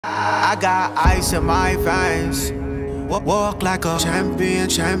I got ice in my veins. Walk like a champion,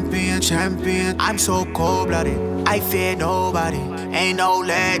 champion, champion. I'm so cold-blooded, I fear nobody. Ain't no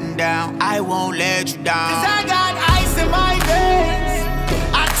letting down, I won't let you down. Cause I got ice in my veins.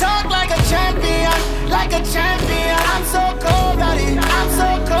 I talk like a champion, like a champion. I'm so cold-blooded, I'm so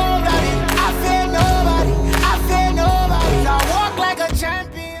cold-blooded. I fear nobody, I fear nobody. I walk like a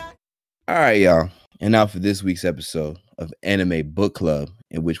champion. All right, y'all. And now for this week's episode of Anime Book Club,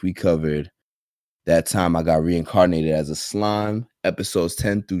 in which we covered that time I got reincarnated as a slime, episodes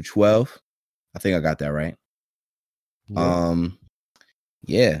 10 through 12. I think I got that right.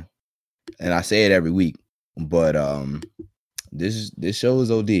 Yeah. And I say it every week, but this show is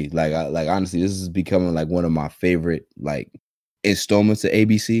OD. Like honestly, this is becoming like one of my favorite like installments of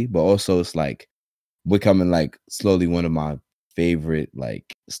ABC, but also it's like becoming like slowly one of my favorite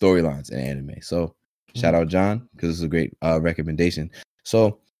like storylines in anime. So shout out John, because it's a great recommendation.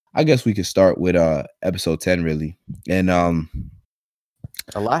 So I guess we could start with episode 10 really. And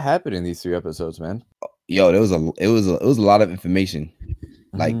a lot happened in these 3 episodes, man. Yo, it was a lot of information.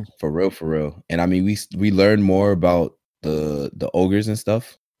 Like for real. And I mean we learned more about the ogres and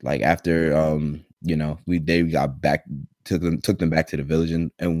stuff. Like after you know, we got back, took them back to the village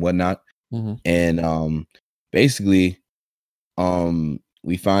and whatnot. And basically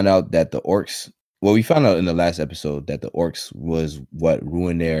we found out that the orcs, well, we found out in the last episode that the orcs was what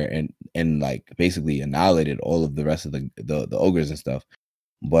ruined there and like basically annihilated all of the rest of the ogres and stuff.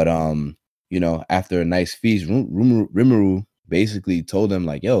 But you know, after a nice feast, Rimuru basically told them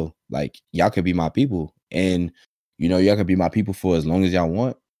like, yo, like y'all could be my people, and you know, y'all could be my people for as long as y'all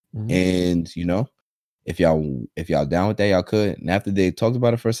want. And you know, if y'all down with that, y'all could. And after they talked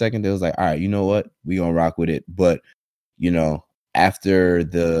about it for a second, they was like, all right, you know what, we gonna rock with it. But you know, after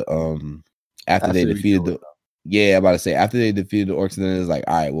the after they defeated the after they defeated the orcs, then it was like,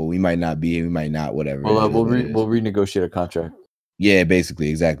 all right, well, we might not be, we might not, whatever. Well, we'll renegotiate a contract. Yeah, basically,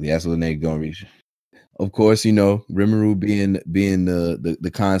 exactly. That's what they're gonna reach. Of course, you know, Rimuru being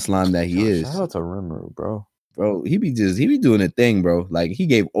the kind slime that he is. Shout out to Rimuru, bro. Bro, he be doing a thing, bro. Like he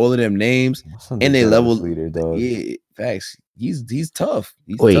gave all of them names and they leveled leader, dog. Yeah, facts. He's tough.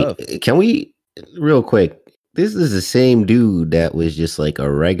 Wait, tough. Can we real quick? This is the same dude that was just like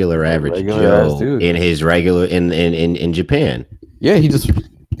a regular average Joe in his regular in Japan. Yeah,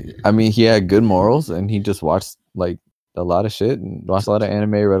 he had good morals and he just watched like a lot of shit and watched a lot of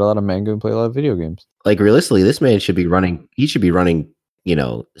anime, read a lot of manga, and played a lot of video games. Like realistically, this man should be running. He should be running, you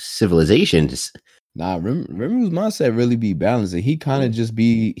know, civilizations. Nah, Rimuru's mindset really be balanced. And he kind of just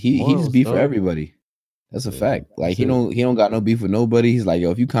be he just be for everybody. That's a fact. Like he don't got no beef with nobody. He's like,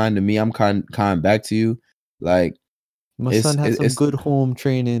 yo, if you kind to me, I'm kind back to you. Like my son had some good home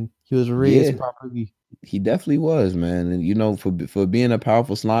training. He was raised properly. He definitely was, man. And you know, for being a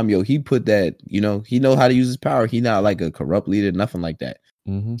powerful slime, yo, he put that, you know, he know how to use his power. He not like a corrupt leader, nothing like that.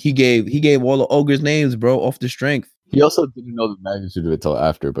 He gave all the ogres names, bro, off the strength. He also didn't know the magnitude of it till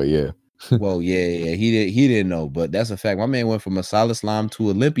after, but yeah. Well, yeah, he didn't know, but that's a fact. My man went from a solid slime to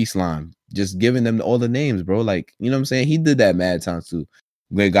a limpy slime, just giving them all the names, bro. Like, you know what I'm saying? He did that mad times too.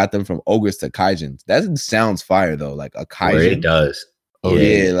 We got them from ogres to kaijins. That sounds fire though, like a kaijin. It does. Oh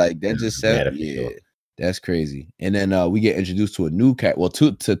yeah, like that just said, yeah, that's crazy. And then we get introduced to a new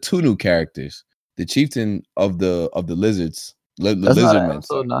to two new characters. The chieftain of the lizards. That's not an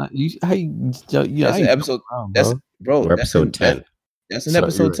episode 9. That's an episode. We're episode 10. That's an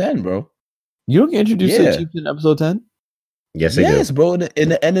episode 10, bro. You don't get introduced to the chieftain in episode 10? Yes, do. Bro. In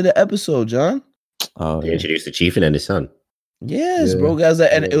the end of the episode, John. They introduced the chieftain and his son. Yes, bro. Guys,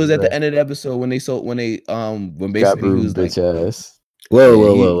 it was at the end of the episode when basically he was like, ass.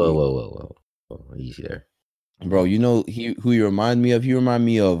 Whoa. Easy there. Bro, you know who you remind me of? You remind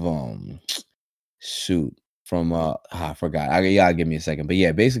me of shoot. From I forgot. I gotta give me a second. But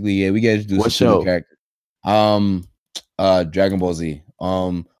yeah, basically, we get introduced to the character. Dragon Ball Z.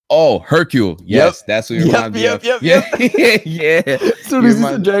 Hercule. Yes, that's who you remind me of. Yeah. As soon as you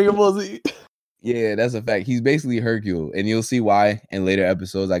said Dragon Ball Z. Yeah, that's a fact. He's basically Hercule, and you'll see why in later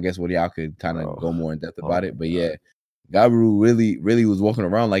episodes. I guess what y'all could kind of go more in depth about it. But yeah, Gabiru really was walking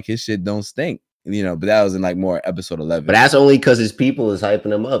around like his shit don't stink. You know, but that was in like more episode 11. But that's only because his people is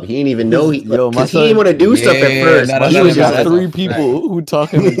hyping him up. He didn't even know he didn't want to do stuff at first. He was just 3 people who talk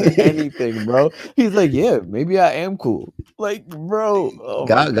him into anything, bro. He's like, yeah, maybe I am cool. Like, bro.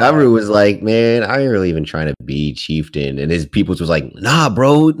 Gabiru was like, man, I ain't really even trying to be chieftain. And his people was like, nah,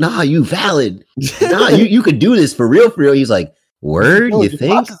 bro, nah, you valid. Nah, you could do this for real, for real. He's like, word, you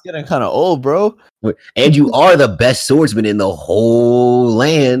think? Is getting kind of old, bro. And you are the best swordsman in the whole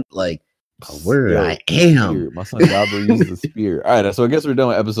land. Like, A word, Yo, I spear. am. My son Gabba uses the spear. All right, so I guess we're done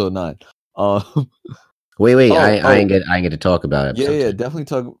with episode 9. Wait, Oh, I ain't get to talk about it. yeah, definitely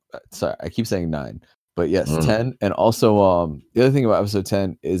talk. Sorry, I keep saying 9, but yes, 10. And also, the other thing about episode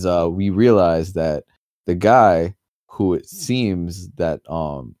 10 is we realized that the guy who it seems that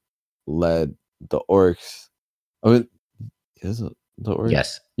led the orcs. I mean, is it the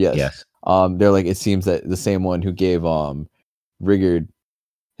orcs? Yes. They're like, it seems that the same one who gave Rigard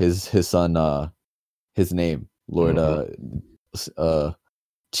his son his name, Lord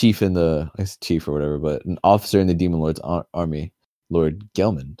chief in the, I guess chief or whatever, but an officer in the Demon Lord's army, Lord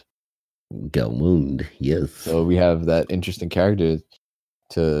Gelmund. Yes. So we have that interesting character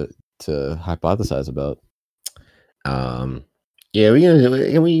to hypothesize about. Yeah,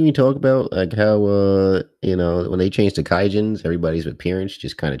 can we even talk about like how when they changed to Kaijins, everybody's appearance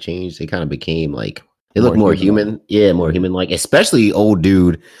just kind of changed. They kind of became like they look more human. Yeah, more human like, especially old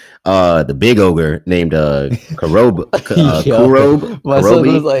dude, the big ogre named Kurob. My son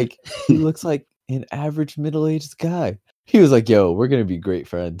was like, he looks like an average middle-aged guy. He was like, yo, we're gonna be great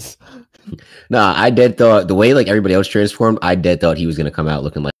friends. Nah, I dead thought the way like everybody else transformed, I dead thought he was gonna come out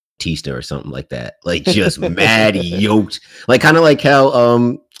looking like Batista or something like that, like just mad yoked, like kind of like how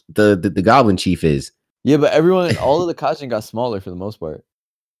the Goblin Chief is. Yeah, but all of the Kaijin got smaller for the most part.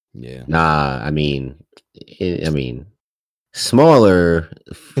 Yeah. Nah, I mean, smaller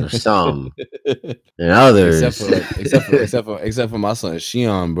for some and others. Except for my son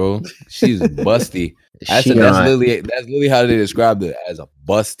Shion, bro. She's busty. That's literally how they described it, as a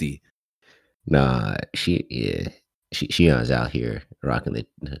busty. Nah, Shion's out here rocking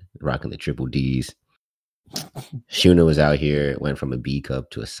the triple D's. Shuna was out here, went from a B cup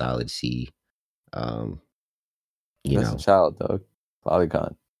to a solid C. That's a child, dog.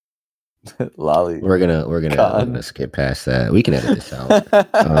 Polycon. Lolly. We're gonna skip past that. We can edit this out.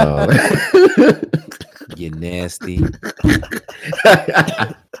 You nasty.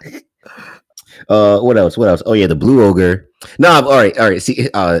 What else? Oh yeah, the blue ogre. No, all right. See,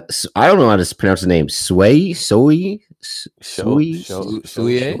 I don't know how to pronounce the name. Suye.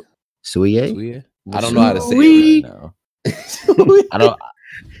 I don't know how to say it right now.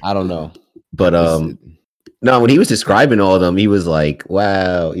 I don't know. But no, when he was describing all of them, he was like,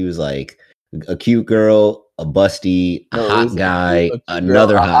 wow. He was like a cute girl, a busty, a hot guy,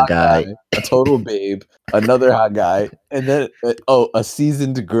 another hot guy, a total babe, another hot guy, and then a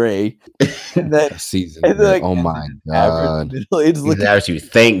seasoned gray, and then a seasoned. Like, oh my god! Attitude.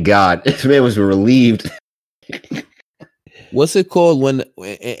 Thank God, this man was relieved. What's it called when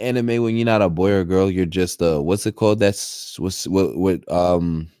anime when you're not a boy or girl, you're just what's it called? That's what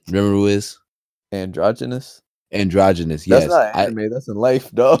remember who is androgynous. Androgynous, yes. That's not anime. That's in life,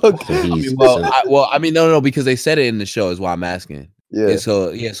 dog. No, because they said it in the show. Is why I'm asking. Yeah. And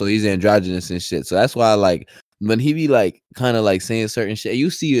so he's androgynous and shit. So that's why like when he be like kind of like saying certain shit, you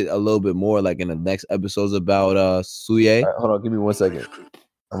see it a little bit more like in the next episodes about Suye. Right, hold on, give me 1 second.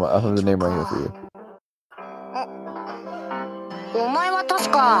 I have the name right here for you.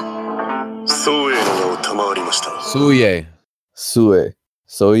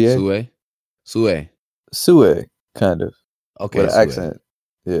 Suye, kind of. Okay, with an accent.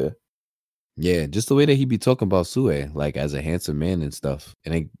 Yeah. Yeah, just the way that he be talking about Suye, like as a handsome man and stuff,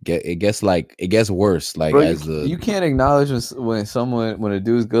 and it gets worse. Like, bro, you can't acknowledge when a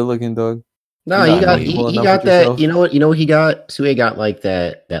dude's good looking, dog. No, he got that. Yourself. You know what he got? Suye got like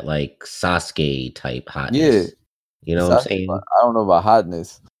that like Sasuke type hotness. Yeah, you know what I'm saying. I don't know about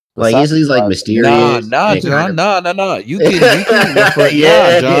hotness. Like he's like mysterious. Nah, John. No. You can refer.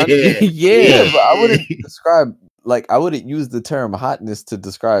 Yeah, John. Yeah, but I wouldn't describe. Like, I wouldn't use the term hotness to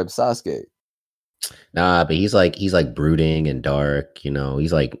describe Sasuke. Nah, but he's like brooding and dark, you know.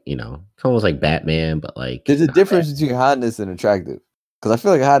 He's like, almost like Batman, but like there's a difference between hotness and attractive. Because I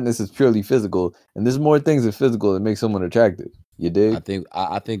feel like hotness is purely physical, and there's more things than physical that make someone attractive. You dig?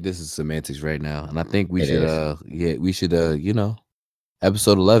 I think this is semantics right now, and I think we should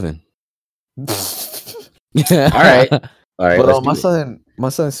episode 11. All right. But my son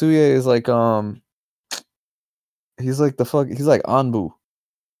Suye is like he's like he's like Anbu.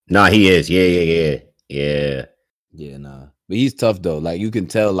 Nah, he is. Yeah. Nah. But he's tough though. Like you can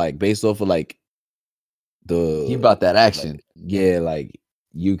tell, like based off of like he about that action. Like, like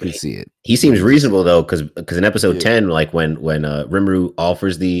you can see it. He seems reasonable though, because in episode 10, like when Rimuru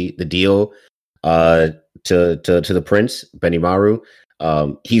offers the deal to the prince Benimaru,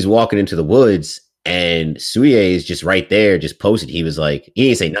 he's walking into the woods and Suye is just right there, just posted. He was like, he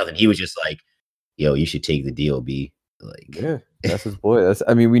didn't say nothing. He was just like, yo, you should take the deal, B. Like, yeah, that's his boy.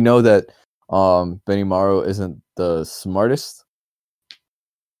 We know that Benimaru isn't the smartest,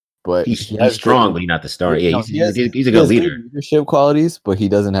 but he's has strong, good, but he's not the star. Yeah, no, he's a he good has leader. good leadership qualities, but he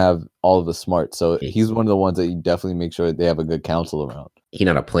doesn't have all of the smarts. So Yeah. he's one of the ones that you definitely make sure they have a good counsel around. He's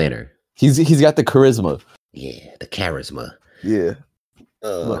not a planner. He's got the charisma. Yeah, the charisma. Yeah. Yeah,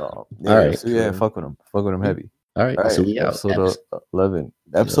 all right. So yeah, fuck with him. Fuck with him heavy. All right. So we out. Episode 11.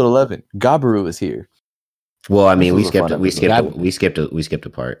 Episode 11. Gabaru is here. Well, I mean, we This was a fun skipped a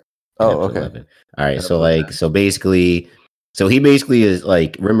part. Oh, okay. 11. All right. So Episode like, 10. so he basically is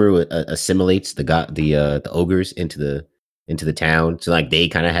like Rimuru assimilates the ogres into the town. So like they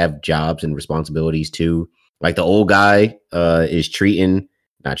kind of have jobs and responsibilities too. Like the old guy is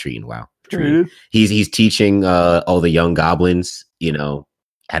not treating. Wow. He's teaching all the young goblins, you know,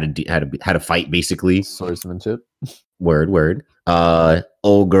 how to fight basically. Swordsmanship. Word.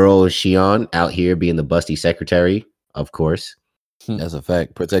 Old girl Shion out here being the busty secretary, of course. That's a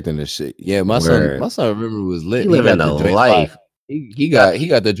fact. Protecting this shit. Yeah, my son remember was lit. He living the life. He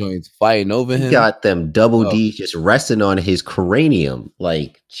got the joints fighting over him. He got them double D's just resting on his cranium.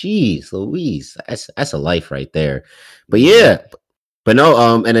 Like, geez, Louise, that's a life right there. But yeah, but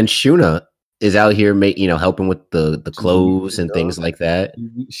no, and then Shuna is out here helping with the clothes and things like that.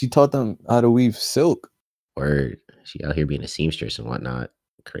 She taught them how to weave silk. Word. She out here being a seamstress and whatnot.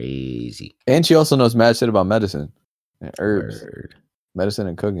 Crazy. And she also knows mad shit about medicine and herbs. Word. Medicine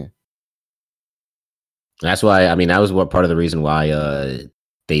and cooking. That's why, I mean, that was what part of the reason why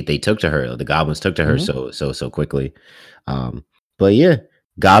they took to her. The goblins took to her so quickly. But yeah,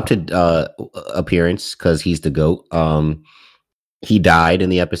 Gobta appearance because he's the GOAT. He died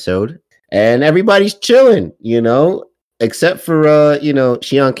in the episode, and everybody's chilling, except for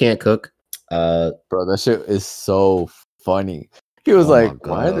Shion can't cook. Bro, that shit is so funny. He was like,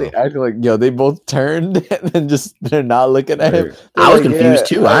 why are they acting like, they both turned and then they're not looking at him. I was confused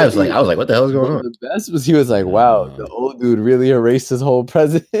too. I was like, what the hell is going on? The best was he was like, wow, the old dude really erased his whole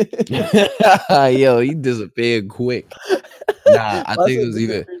present. Yo, he disappeared quick. Nah, I think it was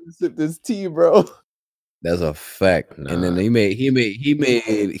either sip this tea, bro. That's a fact. Nah. And then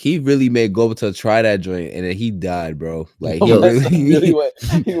he really made Gobita try that joint, and then he died, bro. Like he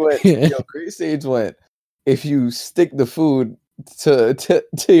went. Great Sage went. If you stick the food to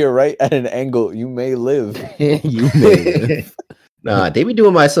your right at an angle, you may live. You may live. Nah, they be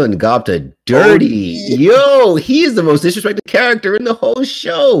doing my son Gobta dirty. Yo, he is the most disrespected character in the whole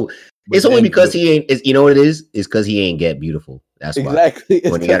show. But it's only because he ain't. You know what it is? It's because he ain't get beautiful. That's exactly why.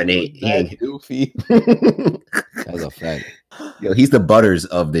 When he got an 8, he ain't goofy. That's a fact. Yo, he's the Butters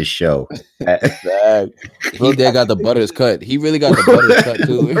of this show. He got the Butters cut. He really got the Butters cut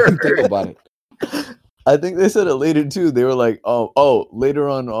too. Think about it. I think they said it later too. They were like, later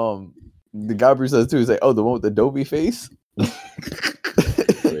on, the Gabriel says too. He's like, the one with the dopey face.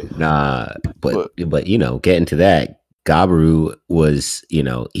 Nah, but getting to that, Gabaru was,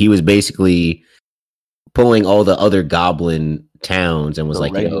 he was basically pulling all the other goblin towns and was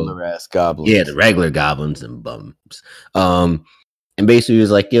like, regular ass goblins. Yeah, the regular goblins and bums. And basically he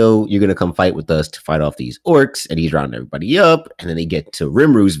was like, yo, you're gonna come fight with us to fight off these orcs, and he's rounding everybody up, and then they get to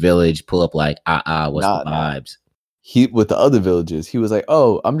Rimru's village, pull up like, what's the vibes? He with the other villages, he was like,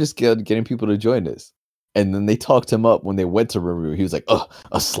 I'm just getting people to join us. And then they talked him up when they went to Rimru. He was like,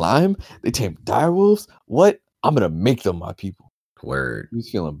 a slime? They tamed direwolves? What? I'm gonna make them my people. Word. He was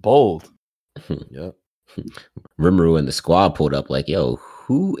feeling bold. Yep. Rimru and the squad pulled up like, yo,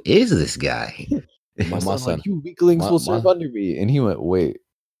 who is this guy? My son, like, you weaklings will serve under me. And he went, wait,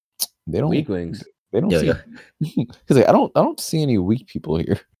 they don't weaklings. They don't see. He's like, I don't see any weak people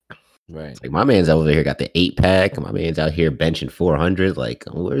here. Right. Like my man's over here got the 8-pack. My man's out here benching 400. Like,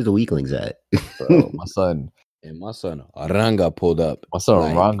 where's the weaklings at? Bro, my son Ranga pulled up. My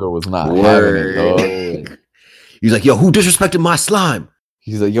son Ranga was not having it, dog. He's like, yo, who disrespected my slime?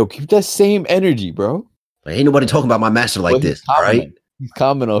 He's like, yo, keep that same energy, bro. Like, ain't nobody talking about my master like this, all right? He's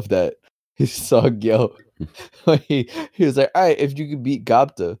commenting off that. He's like, yo. he was like, all right, if you could beat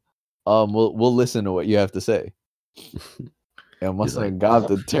Gobta, we'll listen to what you have to say. And my son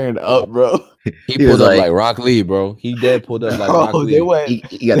Gobta turned up, bro. He pulled up like Rock Lee, bro. He dead pulled up like Rock Lee.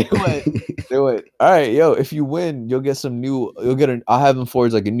 They went, all right, yo, if you win, you'll get I'll have him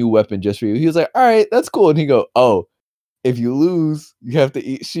forge like a new weapon just for you. He was like, all right, that's cool. And he go, if you lose, you have to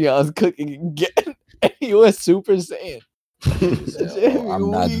eat Shion's cooking again. And he was Super Saiyan. I'm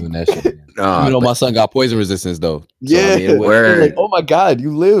not doing that shit. My son got poison resistance though. Yeah, so, like, oh my god,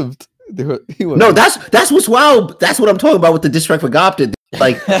 you lived. No, that's what's wild. That's what I'm talking about with the disrespect for Gobta.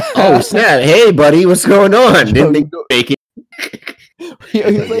 Like, oh snap! Hey, buddy, what's going on? Didn't they fake it? He's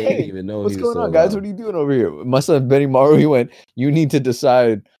like, hey, what's going on, guys? What are you doing over here? My son Benny Maru, he went, you need to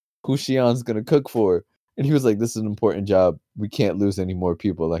decide who Shion's gonna cook for. And he was like, "This is an important job. We can't lose any more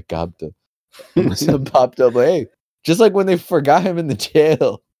people like Gabta." And my son popped up like, "Hey, just like when they forgot him in the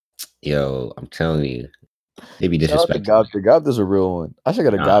jail." Yo, I'm telling you, they be Shout out to disrespectful. Gabta. Gabta's a real one. I should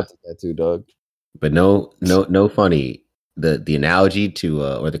get a Gabta tattoo, dog. But no funny. The analogy to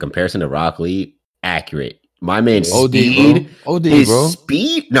or the comparison to Rock Lee, accurate. My man's speed,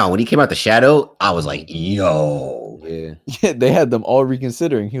 speed. No, when he came out the shadow, I was like, yo. Yeah, they had them all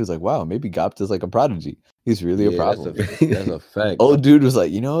reconsidering. He was like, wow, maybe Gapta's like a prodigy. He's really a problem. That's a fact. Old dude was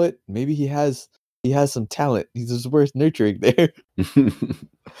like, you know what? Maybe he has some talent. He's just worth nurturing there.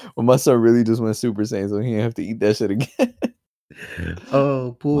 Well, my son really just went Super Saiyan, so he didn't have to eat that shit again.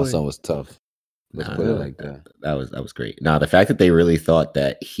 Oh boy. My son was tough. Nah, that was great. Now the fact that they really thought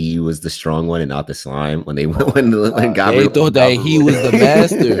that he was the strong one and not the slime when they when they thought that he was the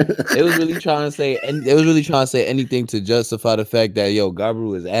master. They was really trying to say, and they was really trying to say anything to justify the fact that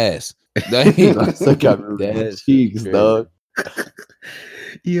Gabiru is ass. That's cheeks, dog.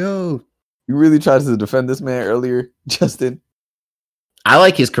 Yo, you really tried to defend this man earlier, Justin. I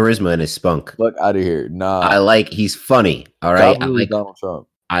like his charisma and his spunk. Look out of here. Nah, he's funny. All right, I like Donald Trump.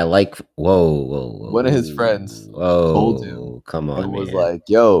 I like whoa. One of his friends told him, come on, and was man. like,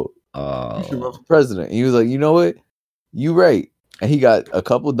 yo, you should run for president. And he was like, you know what? You right. And he got a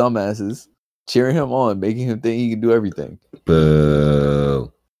couple dumbasses cheering him on, making him think he can do everything.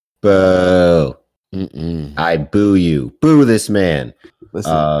 Boo. I boo you. Boo this man.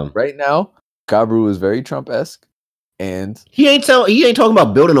 Listen, right now, Gabiru is very Trump-esque, and he ain't talking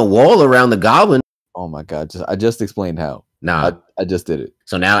about building a wall around the goblin. Oh my god! I just explained how. Nah, I just did it.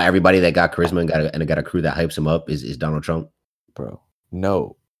 So now everybody that got charisma and got a crew that hypes him up is Donald Trump, bro.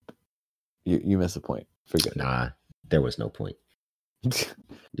 No, you missed the point. Forget. Nah, there was no point. This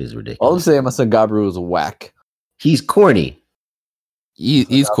is ridiculous. All I'm saying, my son Gabiru is whack. He's corny.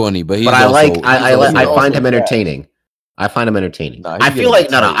 He's corny, but I find him entertaining. I find him entertaining. I feel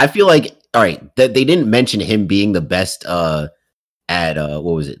like I feel like all right that they didn't mention him being the best at what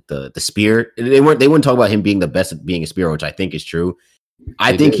was it, the spear. They wouldn't talk about him being the best at being a spear, which I think is true.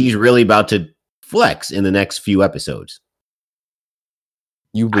 I think he's really about to flex in the next few episodes.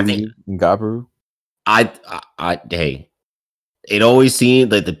 You believe in Gabiru? Hey, it always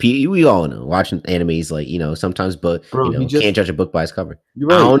seemed like we all know watching animes, like sometimes, but bro, can't judge a book by its cover.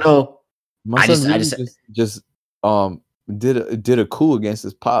 Right. I don't know. My son just did a coup against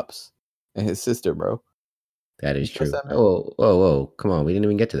his pops and his sister, bro. That is true. Whoa. Come on. We didn't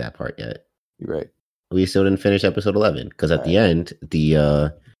even get to that part yet. You're right. We still didn't finish episode 11 because at the end,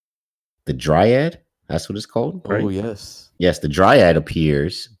 the Dryad, that's what it's called. Right? Oh, yes. Yes, the Dryad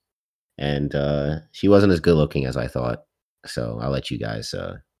appears, and she wasn't as good looking as I thought. So I'll let you guys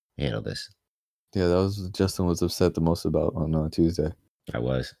handle this. Yeah, that was Justin was upset the most about on Tuesday. I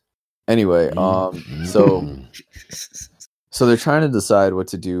was. Anyway, so they're trying to decide what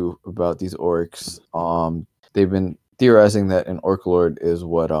to do about these orcs. They've been theorizing that an orc lord is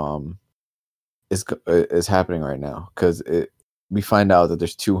what is happening right now, because we find out that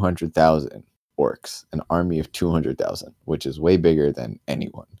there's 200,000 orcs, an army of 200,000, which is way bigger than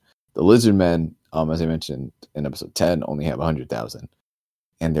anyone. The lizard men, as I mentioned in episode 10, only have 100,000,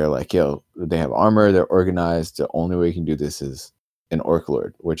 and they're like, yo, they have armor, they're organized. The only way you can do this is an orc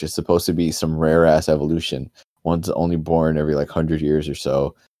lord, which is supposed to be some rare ass evolution. One's only born every 100 years or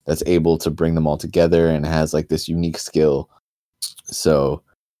so, that's able to bring them all together and has this unique skill. So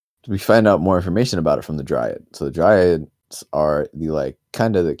we find out more information about it from the Dryad. So the Dryads are the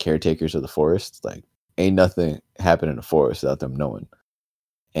kind of the caretakers of the forest. Ain't nothing happen in the forest without them knowing.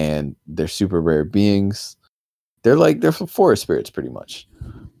 And they're super rare beings. They're forest spirits pretty much.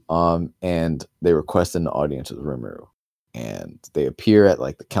 And they request an audience with Rimuru. And they appear at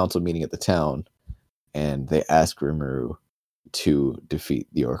the council meeting at the town, and they ask Rimuru to defeat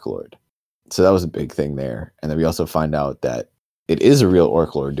the Orc Lord. So that was a big thing there. And then we also find out that it is a real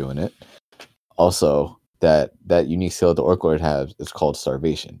Orc Lord doing it. Also, that unique skill the Orc Lord has is called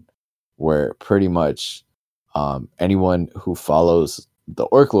starvation, where pretty much anyone who follows the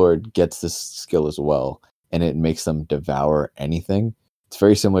Orc Lord gets this skill as well, and it makes them devour anything. It's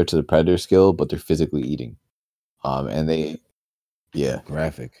very similar to the Predator skill, but they're physically eating. And they,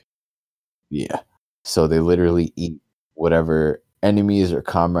 graphic. Yeah. So they literally eat whatever enemies or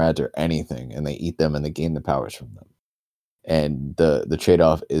comrades or anything, and they eat them and they gain the powers from them. And the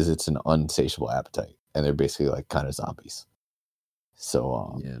trade-off is it's an unsatiable appetite, and they're basically kind of zombies.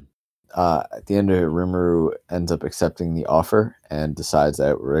 So at the end of it, Rimuru ends up accepting the offer and decides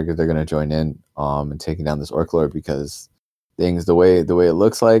that they're going to join in and taking down this Orc Lord, because the way it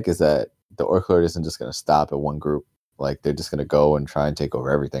looks like is that the Orc Lord isn't just going to stop at one group. They're just going to go and try and take over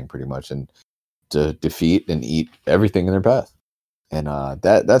everything pretty much. And to defeat and eat everything in their path. And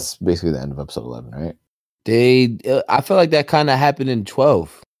that's basically the end of episode 11, right? I feel like that kind of happened in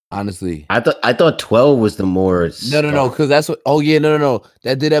 12. Honestly, I thought 12 was the more. No, because that's what. Oh yeah, no.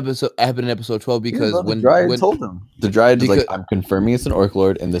 That did happen in episode 12 because the Dryad told them, the Dryad is like, I'm confirming it's an Orc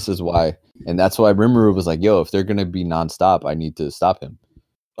Lord, and this is why, and that's why Rimuru was like, yo, if they're gonna be nonstop, I need to stop him.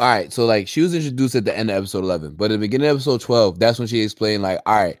 All right, so like she was introduced at the end of episode 11, but at the beginning of episode 12, that's when she explained like,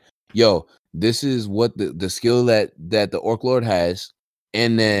 all right, yo, this is what the skill that the Orc Lord has.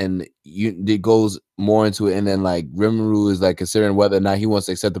 And then it goes more into it, and then like Rimuru is like considering whether or not he wants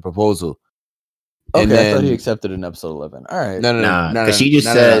to accept the proposal. Okay, and then, I thought he accepted in episode 11. All right, no, because she just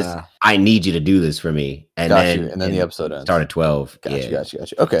says, "I need you to do this for me," and then the episode ends. Started 12.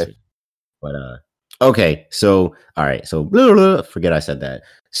 Gotcha. Okay, but okay, so all right, so blah, blah, blah, forget I said that.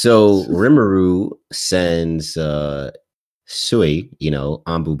 So Rimuru sends Sui,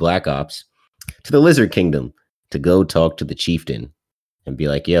 Anbu Black Ops, to the Lizard Kingdom to go talk to the chieftain. And be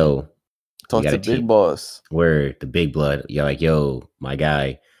like, yo, talk to Big Boss. We're the Big Blood. You're like, yo, my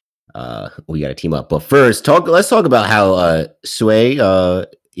guy, we got to team up. But first, let's talk about how Sui,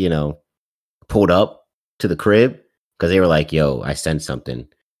 pulled up to the crib because they were like, yo, I sent something.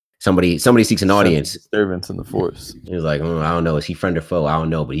 Somebody seeks an audience. Disturbance in the force. He was like, I don't know, is he friend or foe? I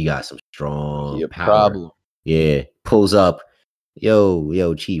don't know, but he got some strong power. Problem. Yeah, pulls up.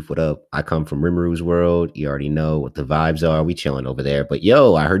 Yo, Chief, what up? I come from Rimuru's world. You already know what the vibes are. We chilling over there. But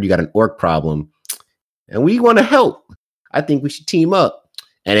yo, I heard you got an orc problem, and we want to help. I think we should team up.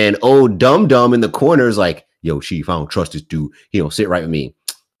 And then old Dum in the corner is like, yo, Chief, I don't trust this dude. He don't sit right with me.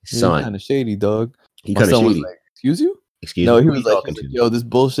 Son, kind of shady, dog. He kind of shady. Like, excuse you? Excuse me. No, he was like, yo, this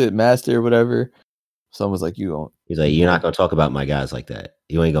bullshit master or whatever. Someone was like, you don't. He's like, you're not gonna talk about my guys like that.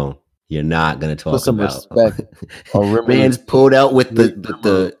 You're not gonna talk Put some about. Respect. Man's pulled out with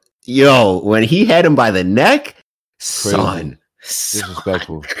the yo when he had him by the neck, son.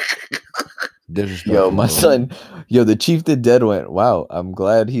 Disrespectful. Yo, my son. Yo, the chief did dead went. Wow, I'm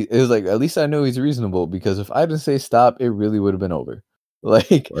glad it was like, at least I know he's reasonable, because if I didn't say stop, it really would have been over.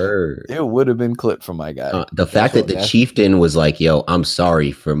 Like, Word. It would have been clipped from my guy. The fact that the chieftain was like, yo, I'm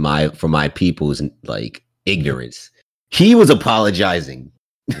sorry for my people's like ignorance. He was apologizing.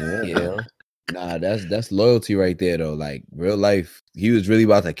 Yeah. Nah, that's loyalty right there though. Like real life, he was really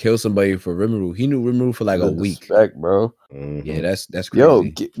about to kill somebody for Rimuru. He knew Rimuru for like a week. Respect, bro. Mm-hmm. Yeah, that's crazy. Yo,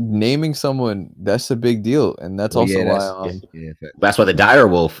 naming someone, that's a big deal, and that's also why. That's why the dire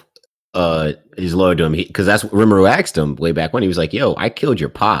wolf is loyal to him, because that's what Rimuru asked him way back when. He was like, "Yo, I killed your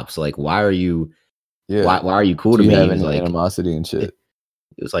pops. Like, why are you? Yeah, why are you cool to me?" Have any like, animosity and shit.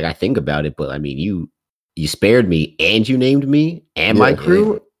 It was like, I think about it, but I mean, you spared me and you named me and my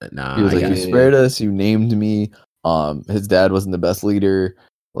crew. Yeah. Nah, he was like, you spared us, you named me. His dad wasn't the best leader.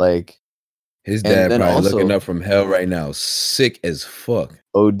 Like, his dad probably also, looking up from hell right now, sick as fuck.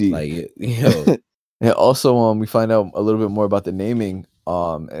 OD. Like, yo. And also, we find out a little bit more about the naming.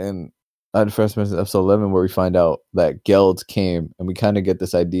 And I had first mention episode 11 where we find out that Geld came, and we kind of get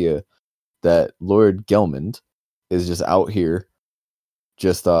this idea that Lord Gelmond is just out here,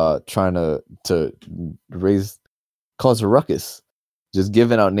 just trying to cause a ruckus, just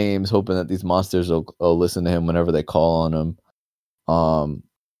giving out names, hoping that these monsters will listen to him whenever they call on him.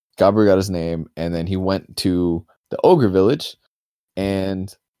 Gabri got his name, and then he went to the ogre village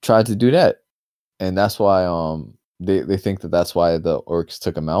and tried to do that, and that's why they think that that's why the orcs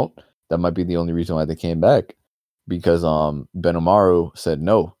took him out. That might be the only reason why they came back, because Benomaru said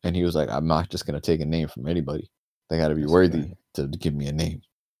no, and he was like, I'm not just gonna take a name from anybody. They got to be worthy to give me a name.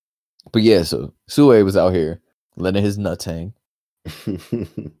 But yeah, so Sue was out here letting his nuts hang.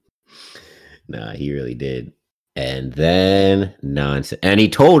 Nah, he really did. And then nonsense. And he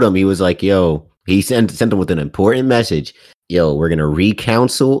told him, he was like, yo, he sent him with an important message. Yo, we're gonna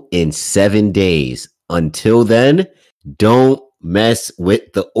recouncil in 7 days. Until then, don't mess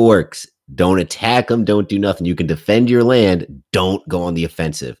with the orcs. Don't attack them. Don't do nothing. You can defend your land. Don't go on the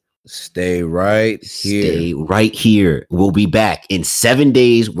offensive. Stay right here. Stay right here. We'll be back in 7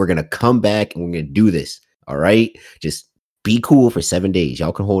 days. We're gonna come back and we're gonna do this. All right. Just be cool for 7 days.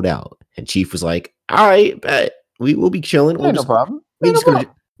 Y'all can hold out. And Chief was like, all right, bet we'll be chilling. No problem. We're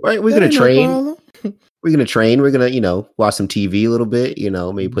gonna train. We're gonna train. We're gonna, watch some TV a little bit,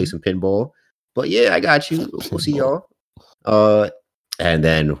 maybe play some pinball. But yeah, I got you. We'll see y'all. And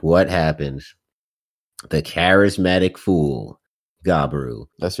then what happens? The charismatic fool, Gabaru.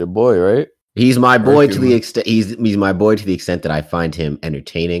 That's your boy, right? He's my boy to the extent he's my boy to the extent that I find him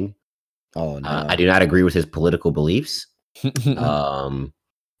entertaining. Oh no. I do not agree with his political beliefs.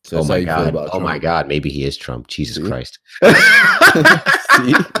 So that's how you feel about Trump. My God, maybe he is Trump. Jesus Christ.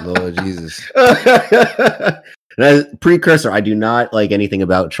 See? Lord Jesus. Precursor, I do not like anything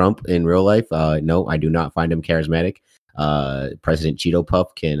about Trump in real life. No, I do not find him charismatic. President Cheeto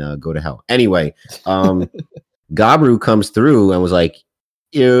Puff can go to hell. Anyway, Gabru comes through and was like,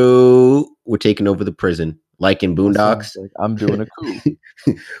 yo, we're taking over the prison. Like in Boondocks. Like, I'm doing a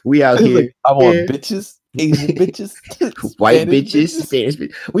coup. We out here. Like, I want bitches, Asian bitches, white bitches, Spanish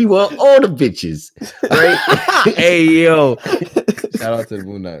bitches. We want all the bitches. Right? Hey, yo. Shout out to the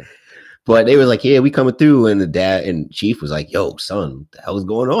Boondocks. But they was like, yeah, we coming through. And the dad and Chief was like, yo, son, what the hell is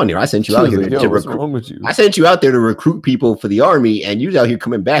going on here? I sent you out here to recruit. Wrong with you? I sent you out there to recruit people for the army, and you're out here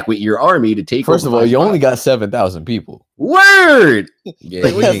coming back with your army to take. First of all, you only got 7,000 people. Word. Yeah,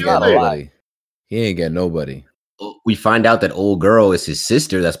 he ain't got nobody. He ain't got nobody. We find out that old girl is his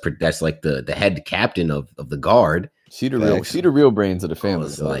sister. That's like the head captain of the guard. She the real brains of the family.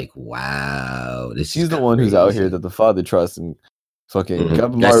 It's like, wow, she's the one who's out here that the father trusts and. Fucking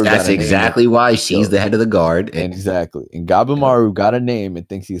That's exactly why she's the head of the guard. And Gabimaru got a name and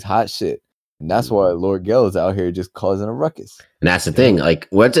thinks he's hot shit. And that's why Lord Gel is out here just causing a ruckus. And that's the thing. Like,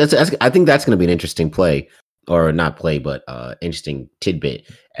 I think that's going to be an interesting play. Or not play, but interesting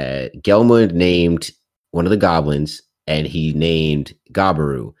tidbit. Gelmund named one of the goblins, and he named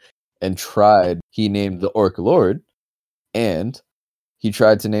Gabaru. And he named the Orc Lord, and he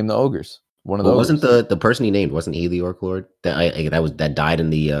tried to name the ogres. One of those. Wasn't the person he named, wasn't he the Orc Lord that died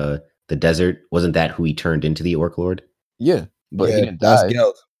in the desert? Wasn't that who he turned into the Orc Lord? Yeah, but he didn't die. That's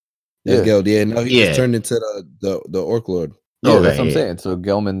Geld. That's Geld. Yeah, no, he just turned into the Orc Lord. Yeah, that's what I'm saying. So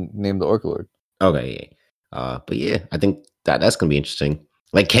Gelman named the Orc Lord. Okay, yeah. But yeah, I think that's gonna be interesting.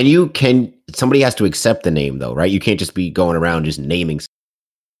 Like, can somebody has to accept the name though, right? You can't just be going around just naming.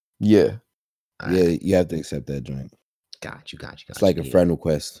 Yeah, yeah, you have to accept that joint. Got you. It's like a friend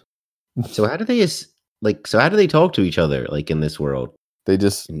request. So how do they talk to each other like in this world? They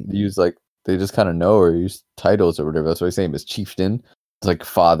just use they just kind of know or use titles or whatever. That's what I say. It's chieftain. It's like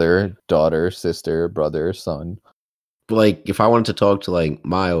father, daughter, sister, brother, son. But like if I wanted to talk to like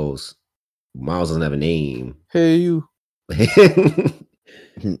Miles doesn't have a name. Hey you.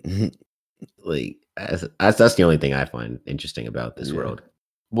 Like that's the only thing I find interesting about this world.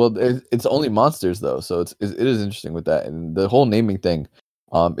 Well, it's only monsters though, so it is interesting with that and the whole naming thing.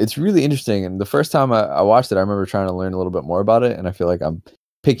 It's really interesting, and the first time I watched it, I remember trying to learn a little bit more about it, and I feel like I'm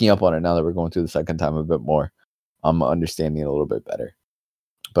picking up on it now that we're going through the second time a bit more. I'm understanding it a little bit better.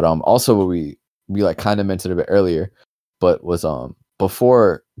 But also what we like kind of mentioned a bit earlier, but was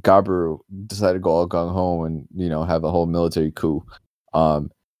before Gabaru decided to go all gung ho and have a whole military coup.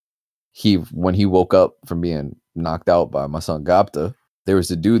 When he woke up from being knocked out by my son Gapta, there was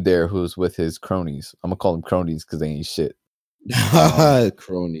a dude there who was with his cronies. I'm gonna call them cronies because they ain't shit.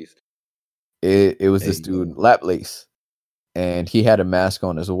 Cronies. It was this dude Laplace, and he had a mask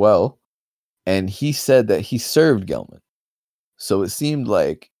on as well, and he said that he served Gelman. So it seemed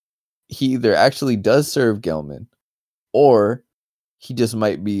like he either actually does serve Gelman, or he just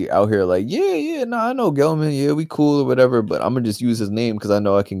might be out here like, I know Gelman, yeah, we cool or whatever, but I'm gonna just use his name because I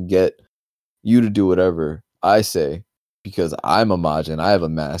know I can get you to do whatever I say because I'm a Majin. I have a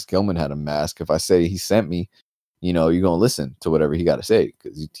mask. Gelman had a mask. If I say he sent me, you're going to listen to whatever he got to say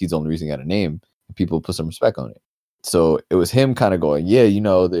because he's the only reason he got a name. And people put some respect on it. So it was him kind of going,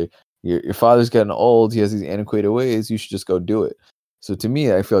 your father's getting old. He has these antiquated ways. You should just go do it. So to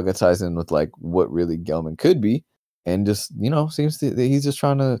me, I feel like it ties in with like what really Gelman could be. And just, seems that he's just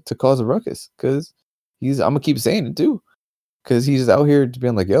trying to cause a ruckus because I'm going to keep saying it too. Because he's out here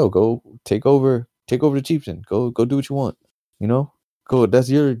being like, yo, go take over the chieftain. Go do what you want. Go. That's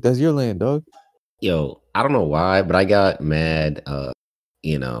your land, dog. Yo, I don't know why, but I got mad.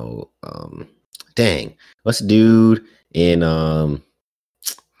 Dang, what's the dude in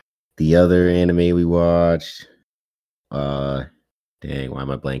the other anime we watched? Dang, why am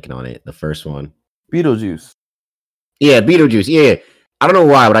I blanking on it? The first one, Beetlejuice. Yeah, Beetlejuice. Yeah, I don't know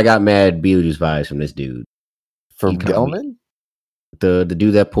why, but I got mad Beetlejuice vibes from this dude. From Gelman? The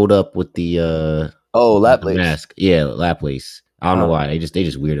dude that pulled up with the Laplace mask. Yeah, Laplace. I don't know why. They just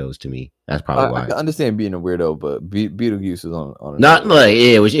weirdos to me. That's probably why. I understand being a weirdo, but Beetlejuice is on not like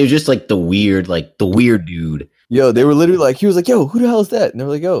it was just like the weird dude. Yo, they were literally like, he was like, yo, who the hell is that? And they were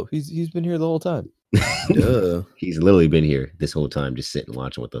like, yo, he's been here the whole time. He's literally been here this whole time, just sitting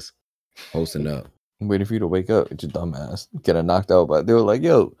watching with us, hosting up. I'm waiting for you to wake up. It's your dumbass. Get knocked out by. They were like,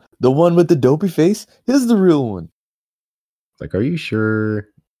 yo, the one with the dopey face is the real one. Like, are you sure?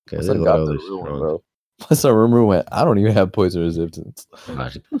 My son got the real one, bro. My son Rumor went, I don't even have poison resistance.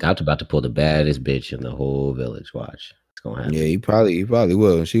 God's about to pull the baddest bitch in the whole village. Watch. gonna happen. Yeah, he probably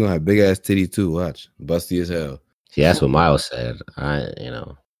will. She gonna have big ass titties too. Watch, busty as hell. See, that's what Miles said.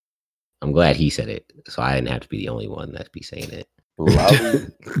 I'm glad he said it, so I didn't have to be the only one that be saying it.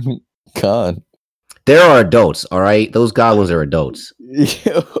 Con. There are adults, all right. Those goblins are adults.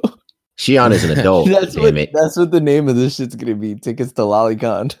 Yo. Shion is an adult. That's what the name of this shit's gonna be. Tickets to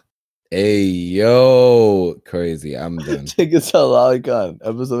Lolicon. Hey yo, crazy! I'm done. Tickets to Lolicon,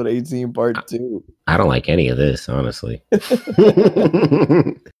 episode 18, part 2. I don't like any of this, honestly.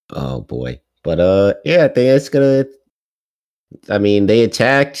 Oh boy, but yeah, I think it's gonna. I mean, they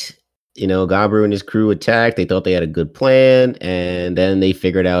attacked. Gabru and his crew attacked. They thought they had a good plan, and then they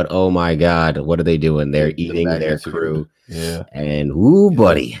figured out, oh my god, what are they doing? They're eating their crew. Yeah, and ooh,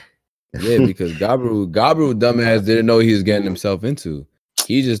 buddy. Yeah, because Gabru dumbass didn't know he was getting himself into.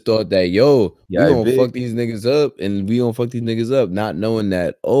 He just thought that, we gonna fuck these niggas up, and we gonna fuck these niggas up, not knowing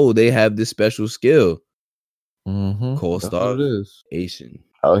that, they have this special skill. Cold starvation.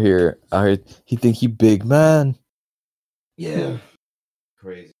 Out here, he think he big man. Yeah.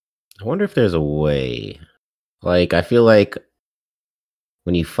 Crazy. I wonder if there's a way. Like, I feel like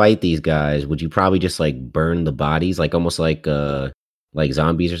when you fight these guys, would you probably just like burn the bodies, like almost like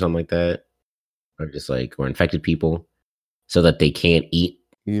zombies or something like that, or just or infected people, so that they can't eat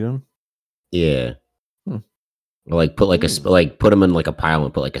them? Yeah. Or like put put them in like a pile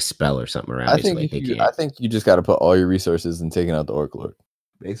and put like a spell or something around. I think you just got to put all your resources in taking out the Orc Lord,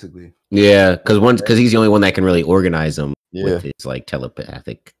 basically. Yeah, because he's the only one that can really organize them with his like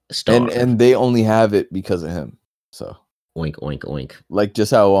telepathic stuff. And they only have it because of him. So oink oink oink. Like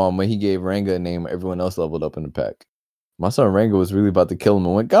just how when he gave Ranga a name, everyone else leveled up in the pack. My son Ranga was really about to kill him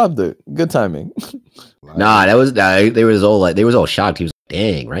and went, God, good timing. Nah, they was all shocked. He was like,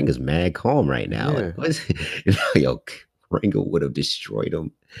 dang, Ranga's mad calm right now. Yeah. Yo, Ranga would have destroyed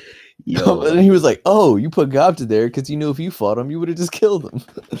him. Yo. And he was like, oh, you put Gobta there because you knew if you fought him, you would have just killed him.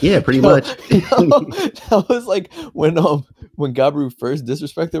 Yeah, pretty much. That was like when Gabru first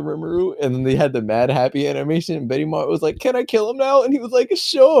disrespected Rimuru, and then they had the mad happy animation, and Betty Mart was like, can I kill him now? And he was like,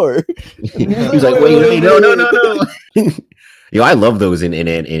 sure. He was like, wait, no. Yo, I love those in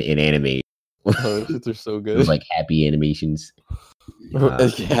anime. Oh, those are so good. Those like happy animations.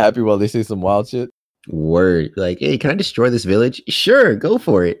 Happy while they say some wild shit. Word, like, hey, can I destroy this village? Sure, go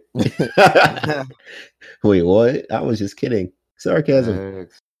for it. Wait, what? I was just kidding. Sarcasm.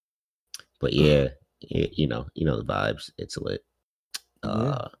 But yeah, you know the vibes. It's lit.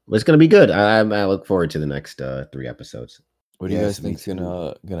 But it's gonna be good. I look forward to the next 3 episodes. What do you guys think's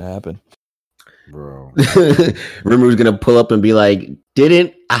gonna happen? Bro. Rimuru's gonna pull up and be like,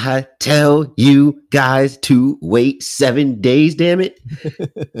 didn't I tell you guys to wait 7 days, damn it?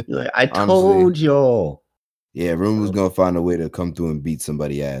 Like, I told y'all. Yeah, Rimuru's gonna find a way to come through and beat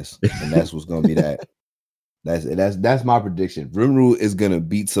somebody ass. And that's what's gonna be that. That's my prediction. Rimuru is gonna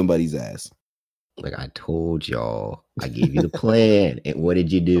beat somebody's ass. Like, I told y'all. I gave you the plan. And what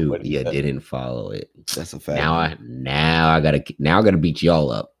did you do? You didn't follow it. That's a fact. Now I gotta beat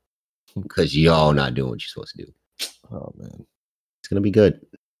y'all up. Because y'all not doing what you're supposed to do. Oh man, it's gonna be good.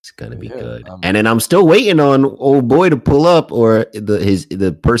 It's gonna be good. And then I'm still waiting on old boy to pull up, or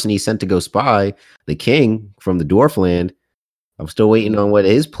the person he sent to go spy, the king from the Dwarfland. I'm still waiting on what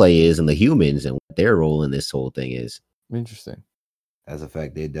his play is and the humans and what their role in this whole thing is. Interesting. As a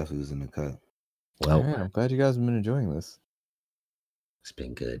fact, they definitely was in the cut. Well, I'm glad you guys have been enjoying this. It's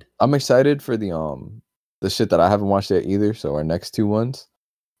been good. I'm excited for the shit that I haven't watched yet either. So our next 2 ones.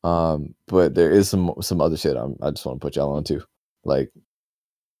 But there is some other shit I just want to put y'all on too. Like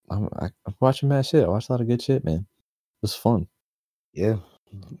I'm watching mad shit. I watched a lot of good shit, man. It was fun. Yeah,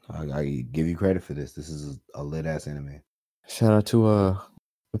 I give you credit for this. This is a lit ass anime. Shout out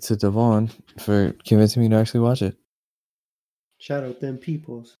to Devon for convincing me to actually watch it. Shout out them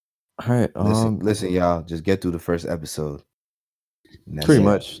peoples. All right, listen, y'all. Just get through the first episode. Pretty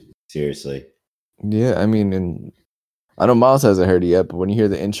much. Seriously. Yeah, I mean, and I know Miles hasn't heard it yet, but when you hear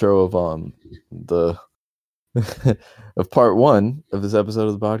the intro of the of part 1 of this episode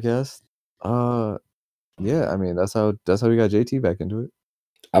of the podcast, yeah, I mean that's how we got JT back into it.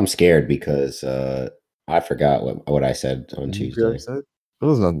 I'm scared because I forgot what I said on Tuesday. It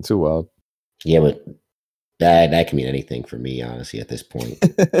was nothing too wild. Yeah, but that can mean anything for me, honestly, at this point.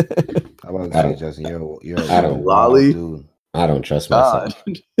 I was about to say, Justin, you're lolly dude. I don't trust myself.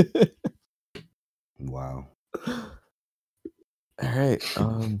 Wow. All right.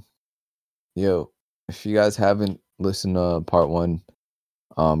 Yo, if you guys haven't listened to part 1,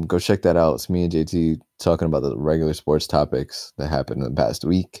 go check that out. It's me and JT talking about the regular sports topics that happened in the past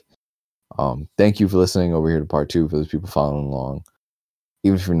week. Thank you for listening over here to part 2 for those people following along.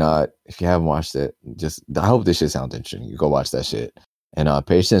 even if you're not, if you haven't watched it, just I hope this shit sounds interesting. You go watch that shit and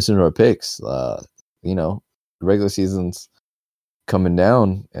pay attention to our picks. You know, regular season's coming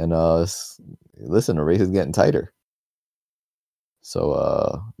down, and listen, the race is getting tighter.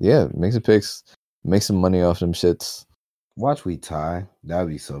 So yeah, make some picks, make some money off them shits. Watch we tie. That'd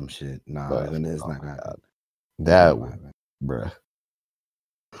be some shit. Nah, But, and it's not gonna happen. That bruh.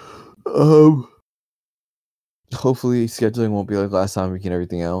 Hopefully scheduling won't be like last time. We can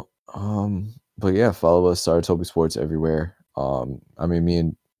everything out. But yeah, follow us, Saratobi Sports everywhere. I mean, me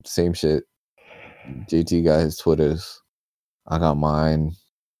and same shit. JT got his Twitters. I got mine.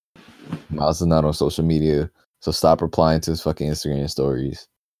 Miles is not on social media, so stop replying to his fucking Instagram stories.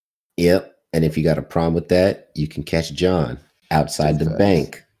 Yep. And if you got a problem with that, you can catch John outside the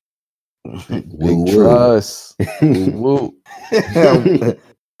bank. Big trust. Woo.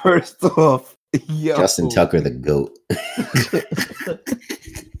 First off, yo. Justin Tucker, the GOAT.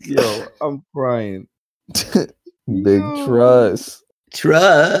 Yo, I'm crying. Big trust.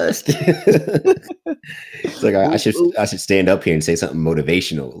 Trust. It's like I should stand up here and say something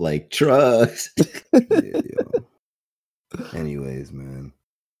motivational, like trust. Yeah, yo. Anyways, man.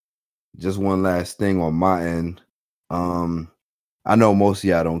 Just one last thing on my end. I know most of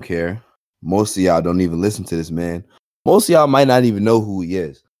y'all don't care. Most of y'all don't even listen to this man. Most of y'all might not even know who he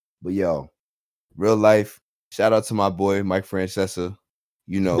is. But yo, real life, shout out to my boy Mike Francesa.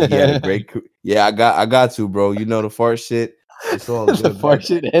 You know, he had a great yeah, I got to, bro. You know the fart shit. It's all good. The fart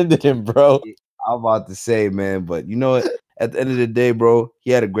shit ended him, bro. I'm about to say, man, but you know what? At the end of the day, bro, he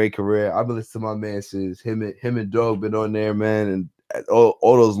had a great career. I've been listening to my man since him and Dog been on there, man, and all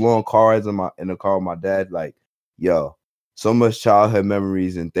those long car rides in the car with my dad. Like, yo, so much childhood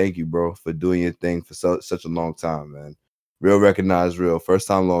memories, and thank you, bro, for doing your thing for such a long time, man. Real recognized, real first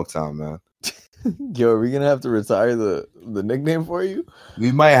time, long time, man. Yo, are we gonna have to retire the nickname for you?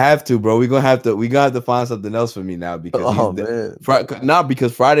 We might have to, bro. We gonna have to find something else for me now because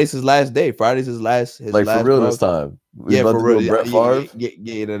because Friday's his last day. Friday's his last like last for real bro. this time. Yeah, for real. Brett Favre?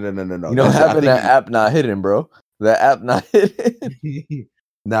 Yeah, no. You know, having that app not hidden, bro. That app not hidden.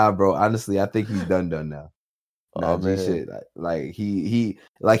 Nah, bro. Honestly, I think he's done now. Oh man, shit. Like he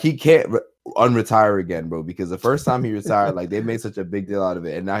can't unretire again, bro. Because the first time he retired, like they made such a big deal out of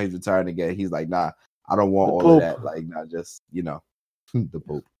it, and now he's retiring again. He's like, nah, I don't want all of that. Like, not just the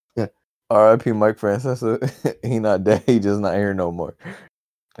Pope. R.I.P. Mike Francis. He not dead. He just not here no more.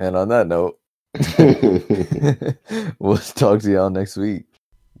 And on that note, we'll talk to y'all next week.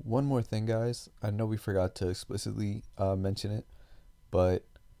 One more thing, guys. I know we forgot to explicitly mention it, but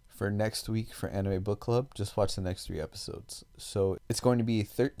for next week for Anime Book Club, just watch the next 3 episodes. So it's going to be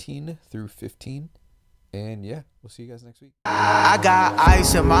 13 through 15. And yeah, we'll see you guys next week. I got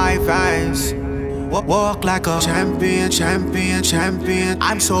ice in my veins. Walk like a champion.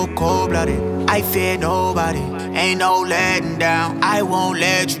 I'm so cold-blooded. I fear nobody. Ain't no letting down. I won't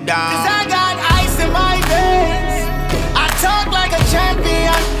let you down. 'Cause I got ice in my veins. I talk like a champion.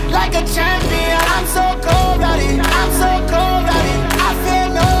 I'm so cold-blooded. I'm so cold.